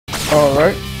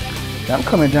Alright. I'm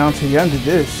coming down to the end of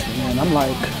this, and I'm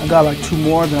like, I got like 2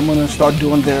 more, then I'm gonna start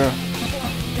doing their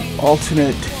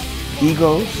alternate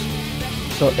egos.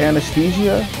 So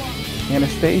Anesthesia,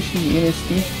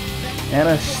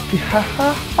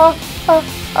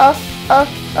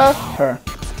 her.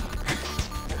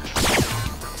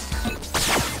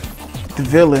 The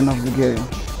villain of the game,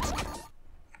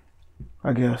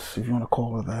 I guess, if you want to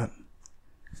call her that.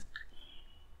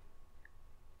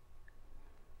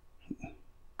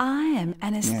 I am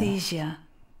Anesthesia.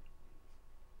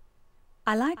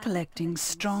 I like collecting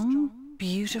strong,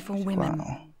 beautiful women.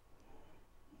 Wow.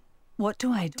 What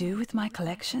do I do with my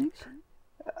collection?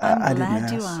 I I'm didn't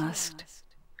glad you ask. asked.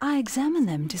 I examine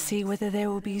them to see whether there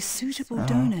will be suitable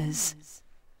donors.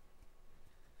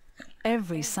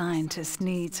 Every scientist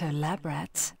needs her lab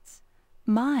rats.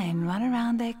 Mine run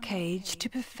around their cage to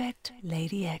perfect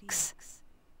Lady X.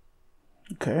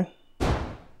 Okay.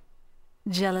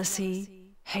 Jealousy,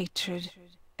 hatred,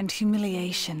 and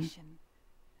humiliation.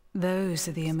 Those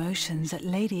are the emotions that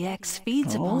Lady X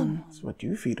feeds upon. That's what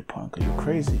you feed upon, because you're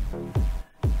crazy.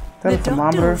 Is that The a doctor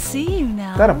thermometer? will see you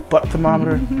now. Is that a butt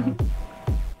thermometer?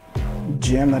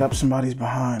 Jam that up somebody's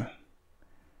behind.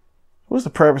 What's the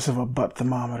purpose of a butt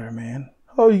thermometer, man?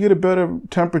 Oh, you get a better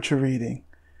temperature reading.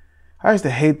 I used to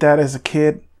hate that as a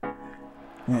kid.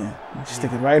 Yeah, you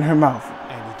stick it right in her mouth.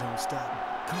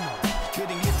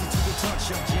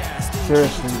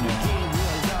 Seriously,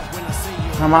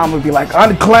 man. My mom would be like,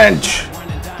 unclench!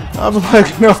 I was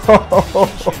like, no.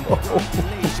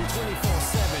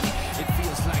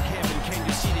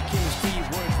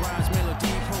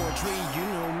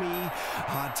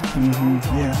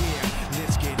 Yeah.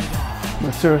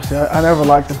 But seriously, I never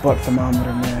liked the butt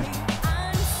thermometer, man.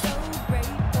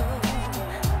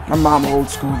 My mom old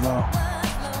school though.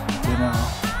 You know,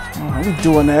 I was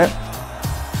doing that.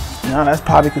 You know, that's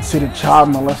probably considered child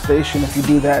molestation if you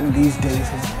do that in these days.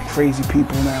 It's crazy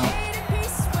people now.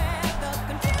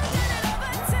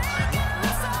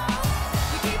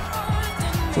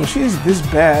 So she's this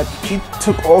bad. She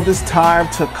took all this time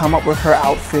to come up with her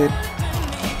outfit.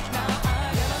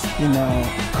 You know,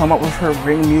 come up with her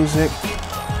ring music.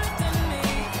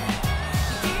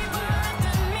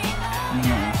 You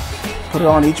know, put it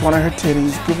on each one of her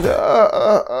titties. Give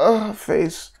the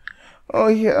face. Oh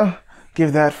yeah,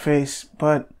 give that face.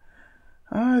 But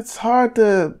it's hard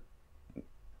to.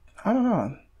 I don't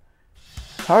know.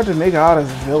 It's hard to make out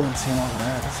as a villain scene all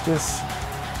that. It's just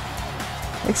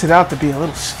makes it out to be a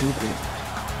little stupid.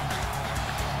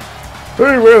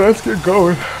 Anyway, let's get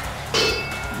going.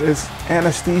 There's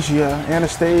Anesthesia.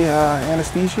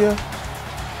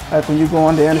 Like when you go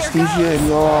under anesthesia and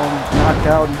you're all knocked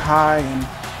out and high and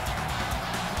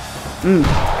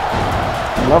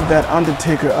I love that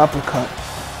Undertaker uppercut.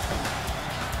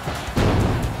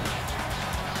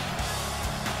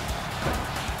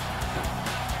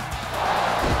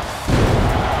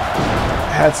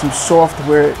 I had some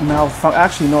software malfunction.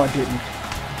 Actually, no, I didn't.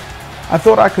 I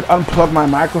thought I could unplug my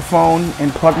microphone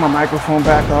and plug my microphone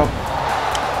back up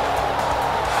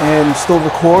and still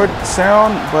record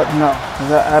sound, but no,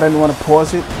 I didn't want to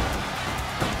pause it.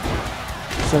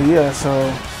 So yeah,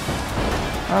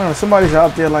 I don't know, somebody's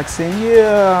out there like saying,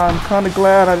 yeah, I'm kind of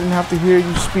glad I didn't have to hear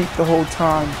you speak the whole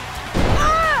time.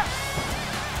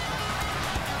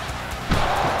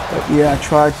 But yeah, I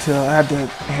had to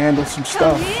handle some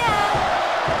stuff.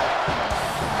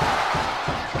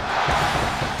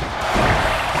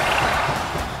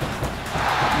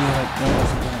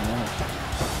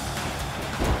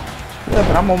 Yeah,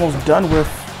 but I'm almost done with,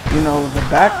 you know, the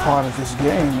back part of this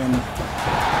game, and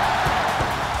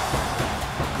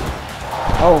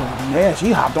oh man,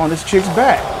 she hopped on this chick's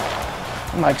back.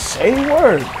 I'm like, say a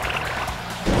word.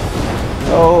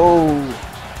 Yo,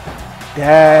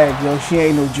 dag, yo, she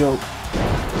ain't no joke.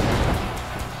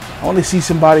 I only see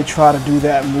somebody try to do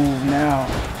that move now.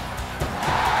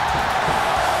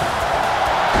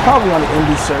 Probably on the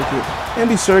indie circuit.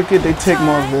 Indie circuit, they take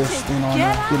more risks than on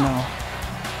the, you know,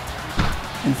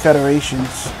 in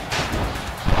federations.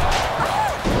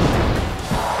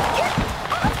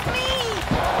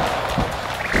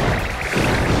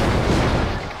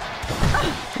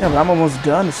 Yeah, but I'm almost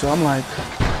done, so I'm like,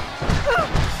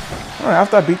 alright,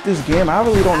 after I beat this game, I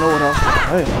really don't know what else to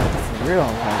play, like, for real.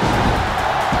 Like,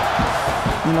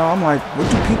 you know, I'm like, what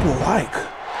do people like?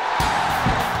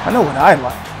 I know what I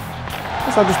like. I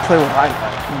guess I'll just play what I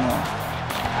like, you know.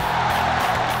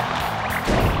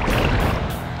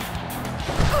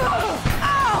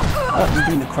 I'm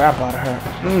beating the crap out of her.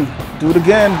 Do it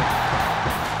again.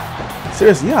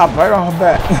 Seriously, you hop right on her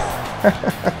back.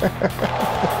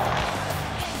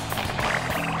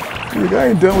 Dude, I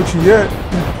ain't done with you yet.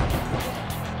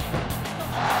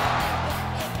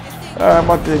 I'm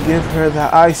about to give her the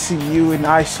ICU in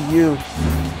ICU.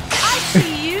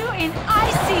 ICU in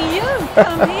ICU.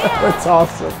 Come here. That's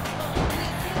awesome.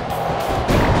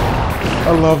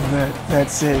 I love that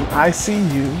saying.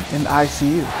 ICU in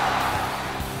ICU.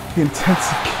 The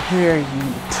intensive care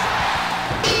unit.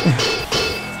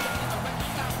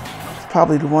 It's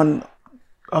probably one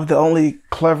of the only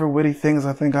clever, witty things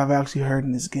I think I've actually heard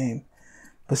in this game.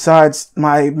 Besides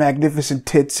my magnificent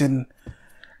tits and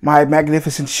my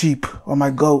magnificent sheep, or my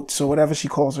goats, or whatever she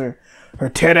calls her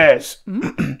titties.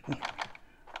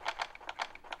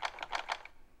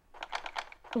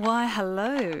 Why,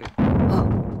 hello.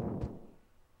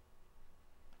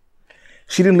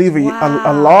 She didn't leave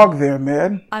a log there,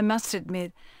 man. I must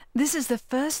admit, this is the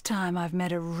first time I've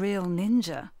met a real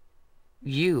ninja.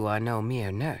 You are no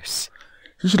mere nurse.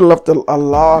 You should have left a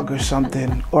log or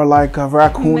something, or like a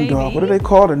raccoon dog. What do they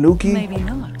call it? A nuki? Maybe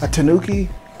not. A tanuki?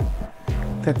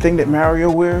 That thing that Mario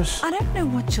wears? I don't know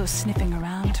what you're sniffing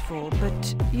around for,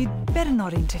 but you'd better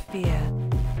not interfere,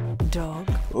 dog.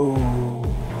 Oh.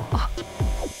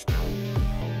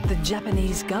 The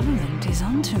Japanese government is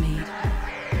onto me.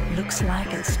 Looks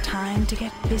like it's time to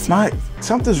get busy.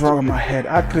 Something's wrong with my head.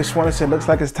 I just want to say, looks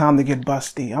like it's time to get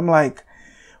busty. I'm like,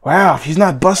 wow, if he's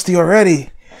not busty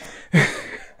already.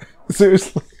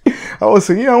 Seriously. I was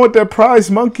saying, yeah, I want that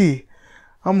prize monkey.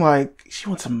 I'm like, she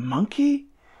wants a monkey?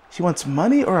 She wants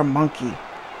money or a monkey?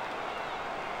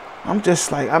 I'm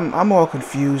just like, I'm all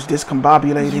confused,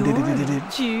 discombobulated. You're a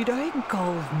judo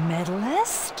gold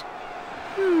medalist?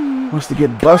 Wants to get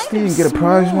busty and get a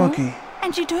prize monkey.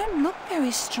 And you don't look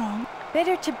very strong.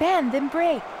 Better to bend than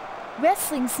break.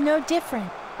 Wrestling's no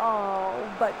different. Oh,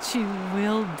 but you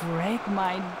will break,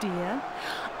 my dear.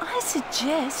 I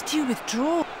suggest you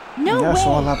withdraw. No That's way.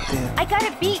 all up there. I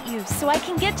gotta beat you so I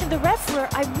can get to the wrestler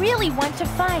I really want to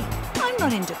fight. I'm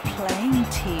not into playing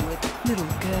tea with little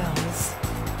girls.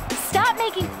 Stop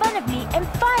making fun of me and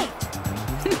fight.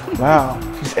 Wow,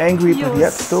 she's angry but You're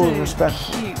yet still so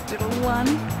respectful. cute, little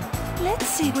one. Let's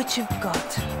see what you've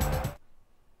got.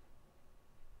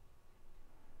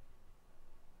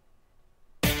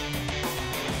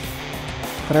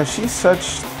 But if she's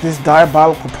such this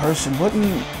diabolical person,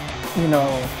 wouldn't, you know,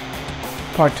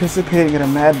 participating in a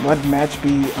Mad Blood match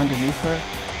be underneath her?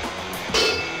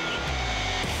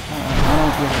 I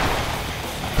don't get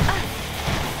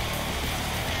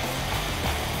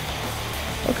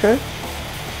it. Okay.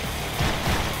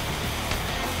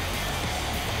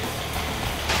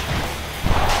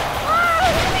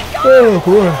 Oh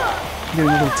boy, I'm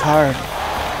getting a little tired.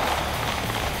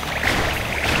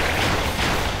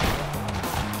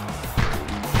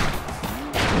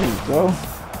 There you go.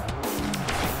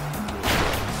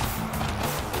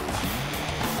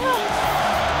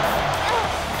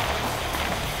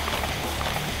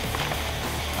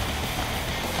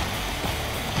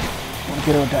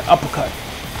 Get her with that uppercut.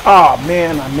 Oh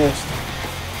man, I missed.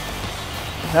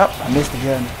 Yep, I missed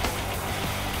again.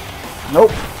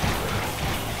 Nope.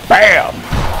 Bam!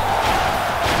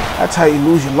 That's how you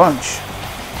lose your lunch.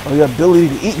 Or your ability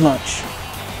to eat lunch.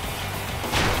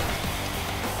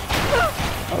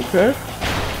 Okay.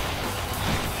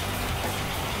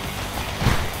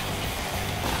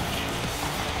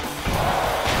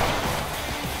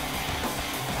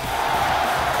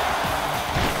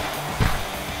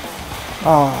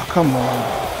 Oh, come on.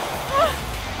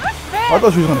 I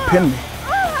thought she was gonna pin me.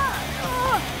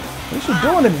 What is she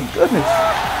doing to me? Goodness.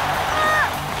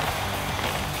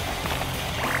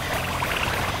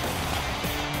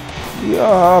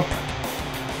 Yup.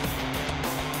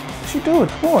 What's she doing?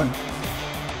 Come on.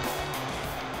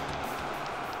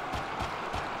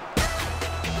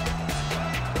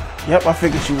 Yep, I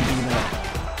figured she would do that.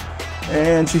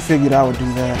 And she figured I would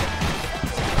do that.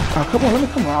 Oh, come on,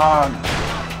 come on.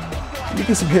 Let me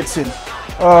get some hits in.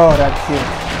 Oh, that kick.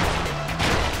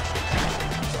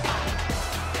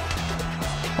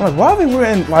 I'm like, why are they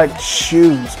wearing, like,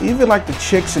 shoes? Even, like, the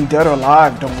chicks in Dead or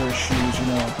Alive don't wear shoes, you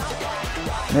know.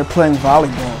 And they're playing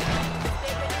volleyball.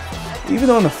 Even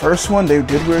though in the first one they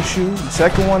did wear shoes, the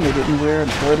second one they didn't wear,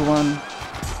 the third one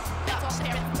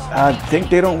I think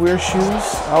they don't wear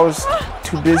shoes. I was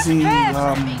too busy,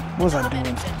 what was I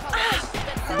doing?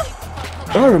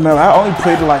 I don't remember. I only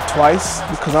played it like twice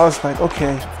because I was like,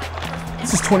 okay,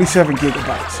 this is 27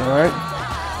 gigabytes, alright?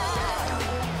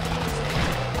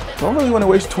 Don't really want to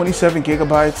waste 27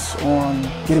 gigabytes on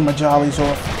getting my jollies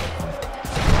off.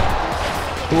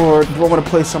 Or do I want to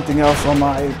play something else on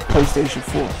my PlayStation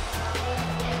 4?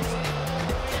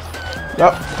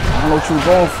 Yup, I don't know what you were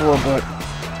going for, but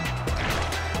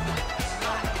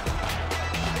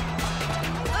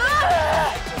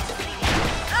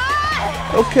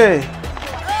okay.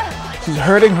 She's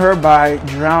hurting her by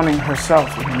drowning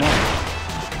herself in the mud.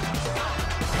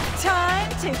 Time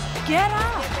to get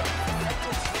up.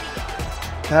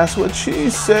 That's what she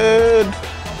said.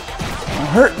 Don't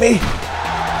hurt me.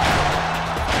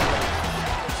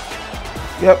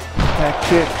 Yep, that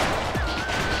kick.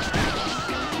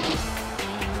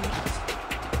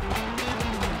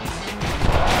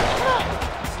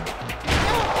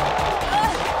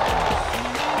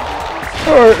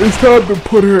 Alright, it's time to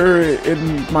put her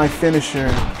in my finisher.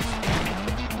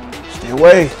 Stay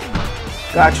away.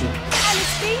 Got you.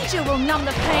 Anesthesia will numb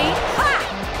the pain.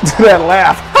 Ha! That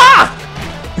laugh. Ha!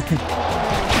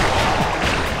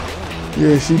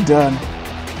 Yeah, she done.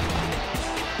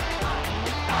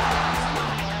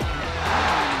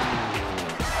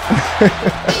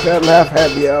 That laugh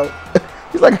had me out.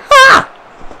 He's like, ha!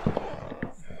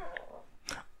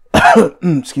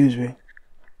 Excuse me.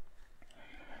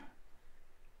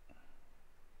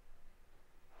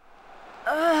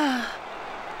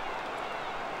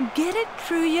 Get it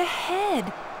through your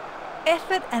head.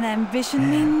 Effort and ambition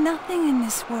mean nothing in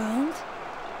this world.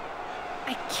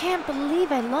 I can't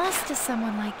believe I lost to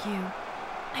someone like you.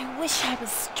 I wish I was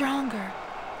stronger.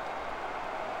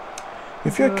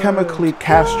 If you're chemically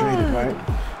castrated, right?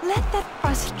 Let that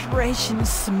frustration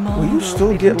smolder. Will you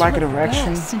still get like an erection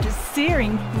into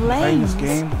searing playing this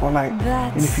flames? game? Or like,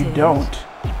 That's and if you it. don't,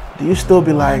 do you still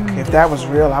be like, if that was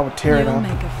real, I would tear it You'll up?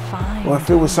 make a fine Or if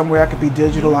it was somewhere I could be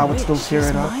digital, I would still Which tear is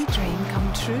it up? my dream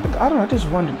come true. I don't know, I just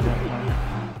wondered that.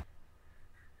 Like,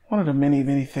 one of the many,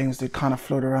 many things that kind of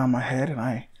float around my head, and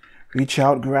I reach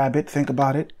out, grab it, think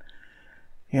about it,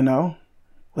 you know,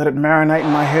 let it marinate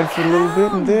in my head for a little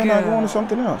bit, and then I go on to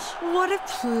something else. What a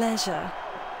pleasure.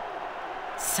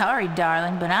 Sorry,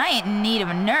 darling, but I ain't in need of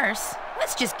a nurse.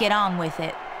 Let's just get on with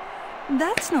it.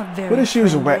 That's not very What if she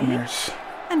was a wet friendly. nurse?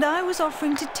 And I was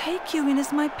offering to take you in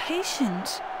as my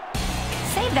patient.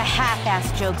 Save the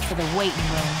half-ass jokes for the waiting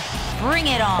room. Bring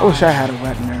it on. I wish I had a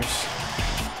wet nurse.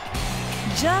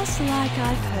 Just like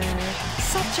I've heard.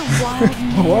 Such a wild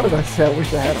name. Why did I say I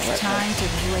wish I had a wet nurse? It's time to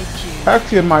break you.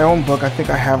 Actually, in my own book, I think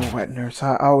I have a wet nurse.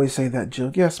 I always say that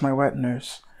joke. Yes, my wet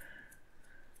nurse.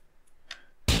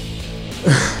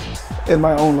 In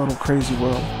my own little crazy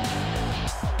world.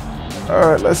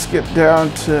 Alright, let's get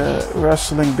down to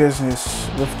wrestling business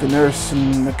with the nurse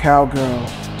and the cowgirl.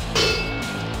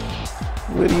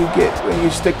 What do you get when you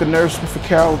stick a nurse with a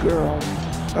cowgirl?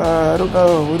 I don't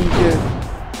know. What do you get?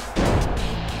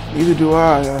 Neither do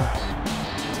I.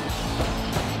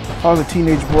 If I was a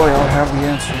teenage boy, I would have the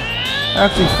answer.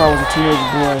 Actually, if I was a teenage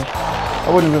boy, I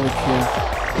wouldn't really care.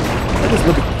 I just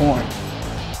look at porn.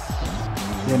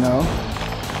 You know?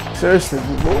 Seriously,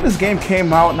 when this game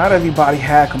came out, not everybody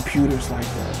had computers like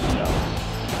that, you know?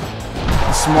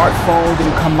 The smartphone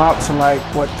didn't come out till like,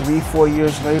 what, 3-4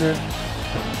 years later?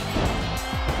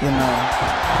 You know?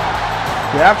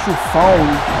 The actual phone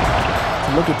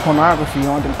to look at pornography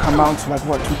on didn't come out until like,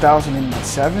 what,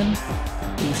 2007?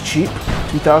 It was cheap.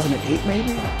 2008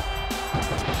 maybe?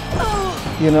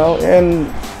 You know, and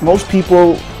most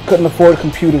people couldn't afford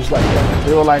computers like that.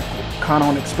 They were like kind of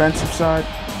on the expensive side.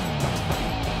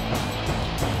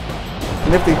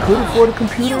 And if they could afford a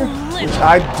computer, which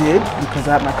I did because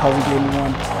my cousin gave me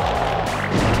one,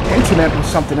 internet was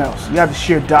something else. You had to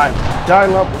share dial-up.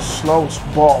 Dial-up was slow as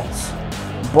balls.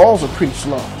 Balls are pretty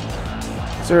slow.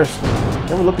 Seriously,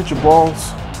 you ever look at your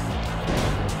balls?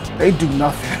 They do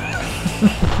nothing.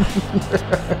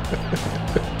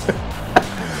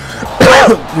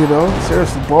 You know,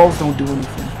 seriously, balls don't do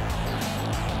anything.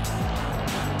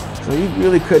 So you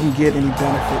really couldn't get any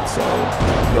benefit. So,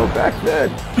 you know, back then,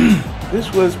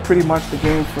 this was pretty much the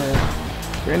game for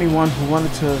anyone who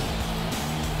wanted to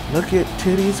look at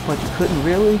titties, but you couldn't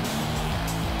really.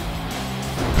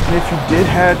 And if you did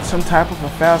had some type of a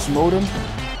fast modem,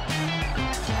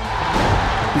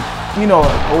 you know,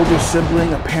 an older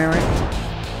sibling, a parent,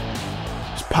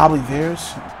 it's probably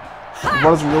theirs. It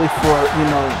wasn't really for, you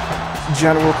know,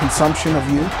 general consumption of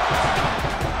you.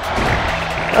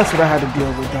 That's what I had to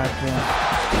deal with back then.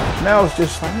 Now it's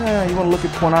just like, yeah, you want to look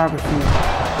at pornography.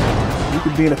 You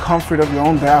could be in the comfort of your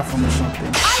own bathroom or something.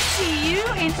 I see you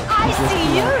and I Just see be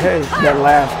you. like, hey, that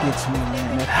laugh gets me,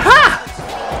 man. That, ha!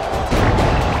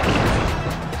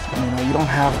 You know, you don't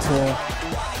have to.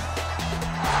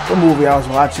 The movie I was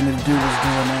watching, the dude was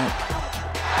doing that.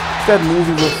 That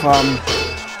movie with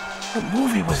what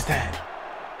movie was that?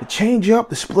 The change up,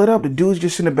 the split up, the dude's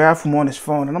just in the bathroom on his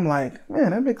phone, and I'm like,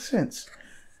 man, that makes sense.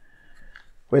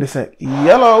 Wait a sec.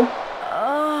 Yellow.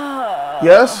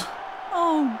 Yes?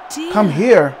 Oh dear. Come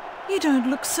here. You don't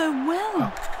look so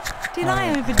well. Did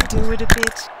I overdo it a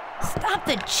bit? Stop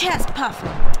the chest puffing.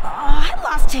 Oh, I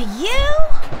lost to you?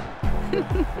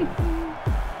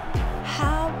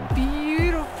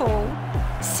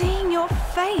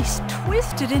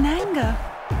 twisted in anger.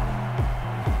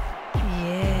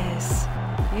 Yes,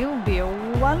 you'll be a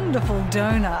wonderful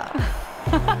donor.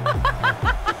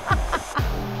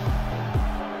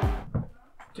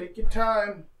 Take your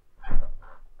time.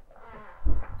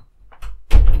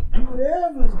 Do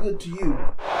whatever's good to you.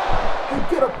 Hey,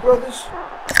 get up, brothers.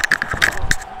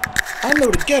 I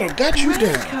know the ghetto got you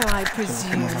down. I Put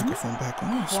presume. my microphone back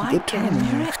on. Some Quite good the timing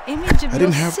mirror here. image of I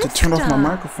didn't your have to turn off my sister.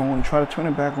 microphone and try to turn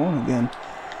it back on again.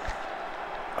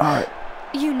 Alright.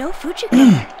 You know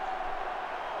Fujiko.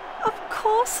 Of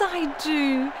course I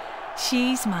do.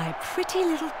 She's my pretty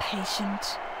little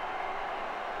patient.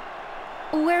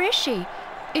 Where is she?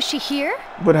 Is she here?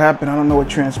 What happened? I don't know what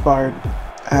transpired.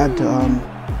 I had to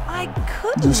I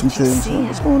couldn't do some you things. see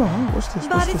What's her? going on? What's this?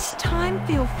 But What's it's this? time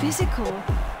for your physical.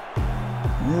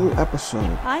 New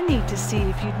episode. I need to see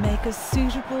if you'd make a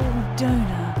suitable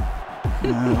donor. I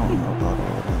don't know about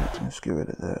all that. Let's give it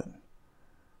at that.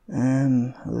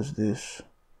 And who's this?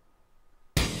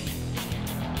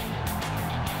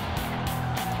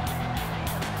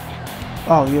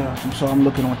 Oh yeah, so I'm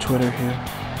looking on Twitter here.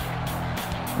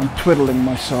 I'm twiddling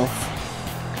myself.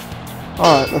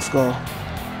 Alright, let's go.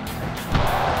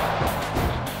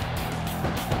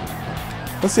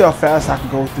 Let's see how fast I can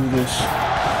go through this.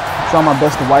 Try my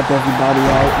best to wipe everybody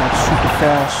out like super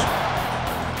fast.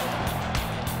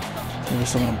 Maybe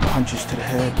some of them punches to the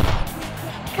head.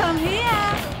 Come here.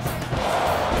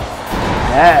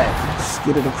 That. Let's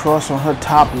get it across on her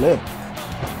top lip.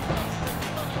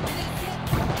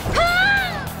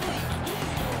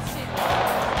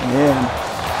 Man.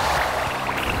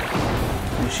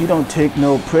 And she don't take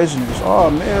no prisoners. Oh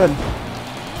man.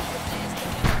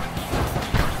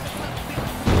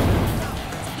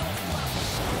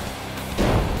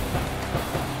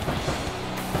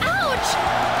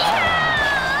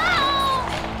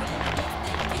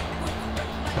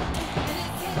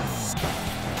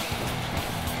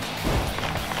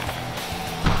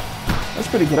 That's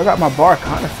pretty good. I got my bar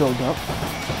kind of filled up.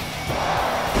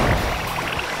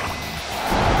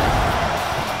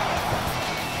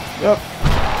 Yep.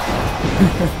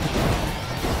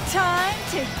 Time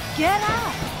to get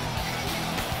up.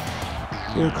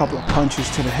 Here, a couple of punches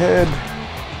to the head.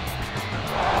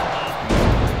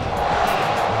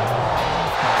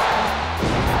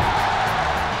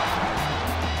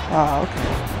 Ah, okay.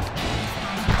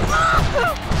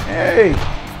 Hey,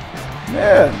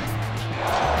 man.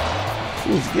 She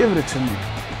was giving it to me.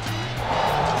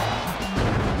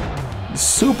 The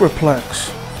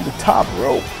superplex, the top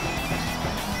rope.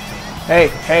 Hey,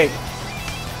 hey.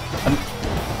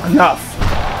 Enough.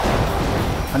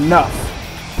 Enough.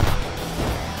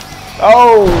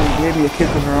 Oh, gave me a kick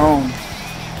of her own.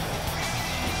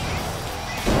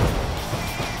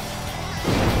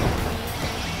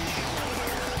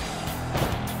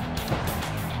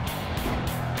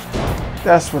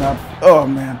 That's what I'm, oh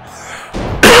man.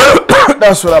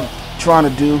 That's what I'm trying to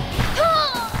do.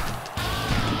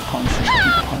 Keep punching,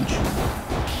 keep punching.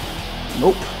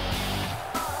 Nope.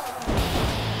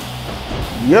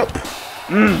 Yep.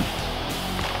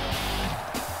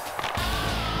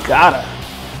 Gotta.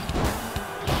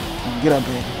 Get up,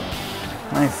 baby.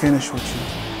 I ain't finished with you.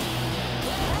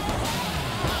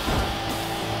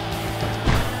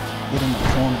 Get in the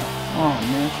corner. Oh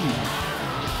man, come on.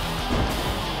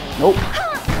 Nope.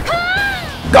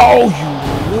 Go, you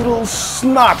little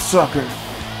snot sucker.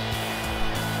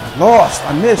 I lost.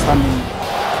 I missed. I mean.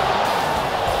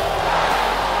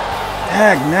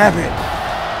 Dag nabbit.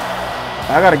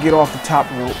 I gotta get off the top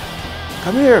rope.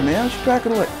 Come here, man. She's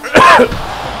backing away.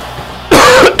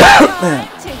 Man.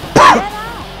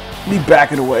 Me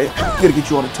backing away. Gotta get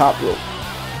you on the top rope.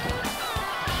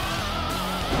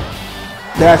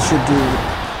 That should do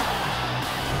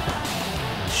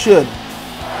it. Should.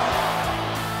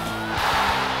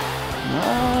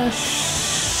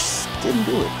 Didn't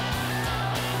do it.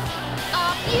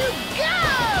 Off you go!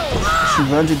 She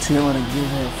runs into him and gives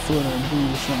her a foot or a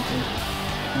boot or something.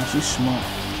 And she's smart.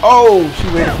 Oh, she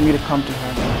waited for me to come to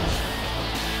her.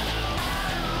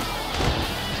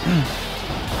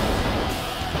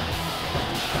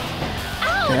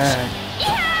 Dad.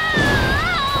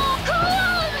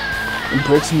 And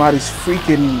break somebody's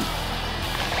freaking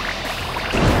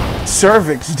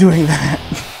cervix doing that.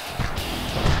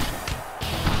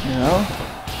 You know?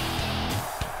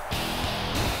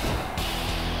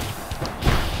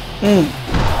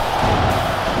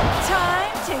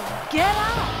 Time to get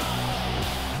up.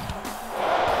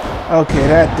 Okay,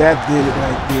 that did it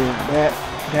right there.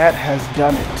 That has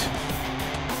done it.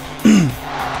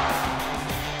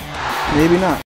 Maybe not.